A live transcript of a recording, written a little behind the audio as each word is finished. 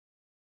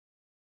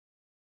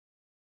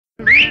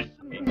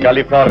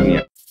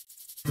California.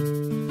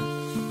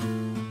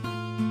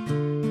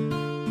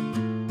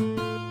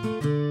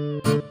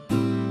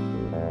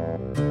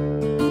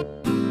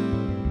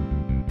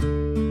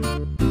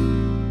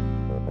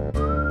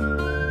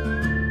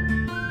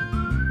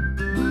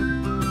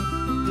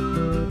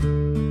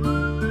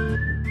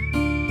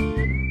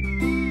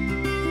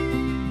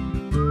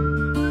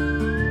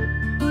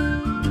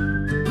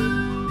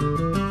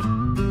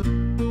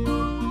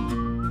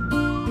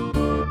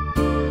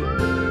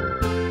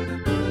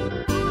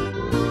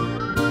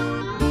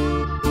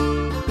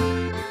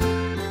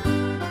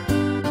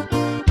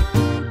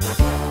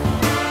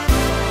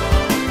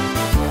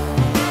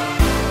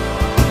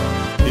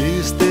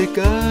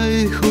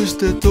 Who's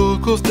the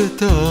talk of the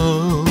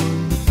town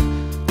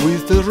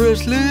with the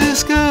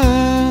restless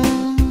gun?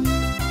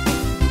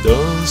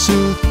 Don't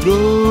you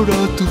throw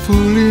out to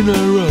fooling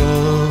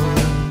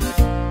around.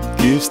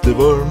 Keeps the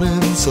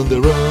varmints on the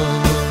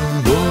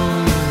run,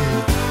 boy.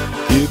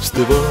 Keeps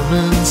the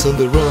varmints on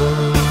the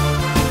run.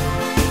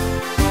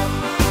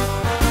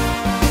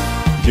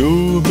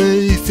 You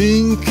may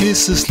think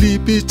he's a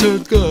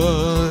sleepy-tired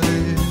guy,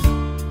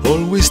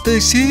 always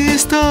takes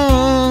his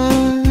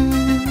time.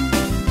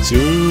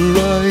 Sure,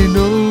 I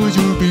know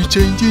you'll be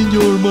changing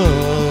your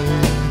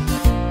mind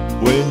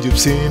when you've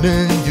seen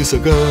and use a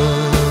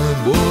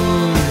gun,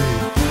 boy.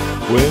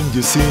 When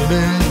you've seen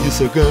and use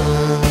a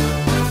gun.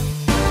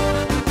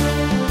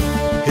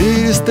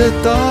 He's the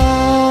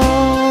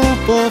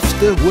top of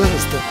the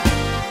West,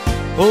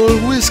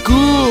 always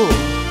cool,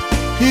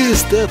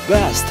 he's the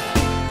best.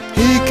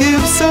 He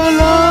keeps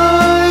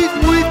alive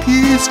with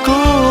his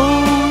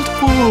Colt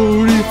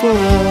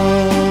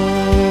 45.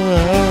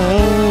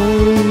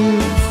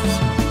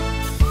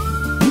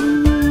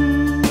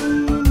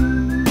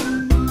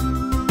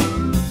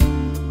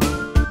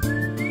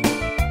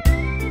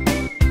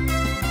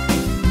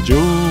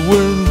 You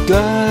weren't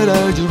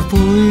glad you're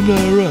fooling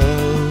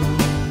around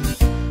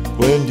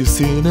when you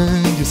seen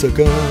and use a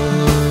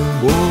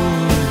gun, boy.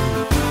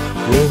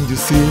 When you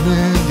seen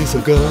and use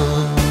a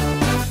gun.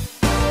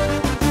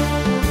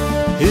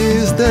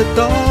 He's the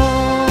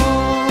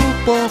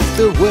top of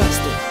the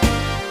West,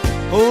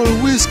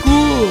 always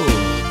cool,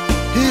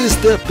 he's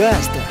the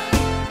best.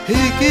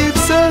 He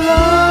keeps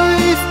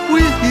alive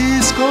with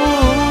his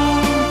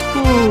Colt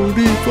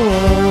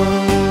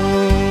 45.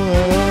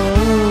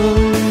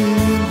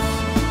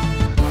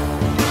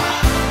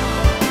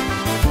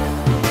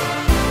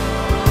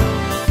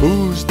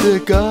 Who's the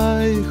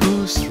guy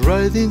who's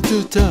riding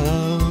to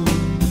town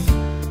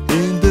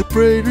in the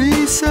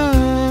prairie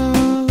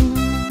sun?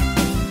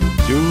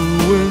 You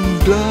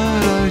weren't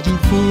glad you're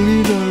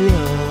fooling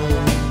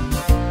around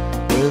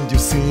when you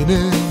seen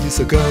and use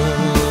a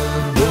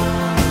gun, boy.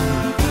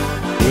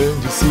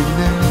 When you seen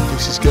and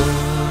use his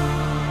gun.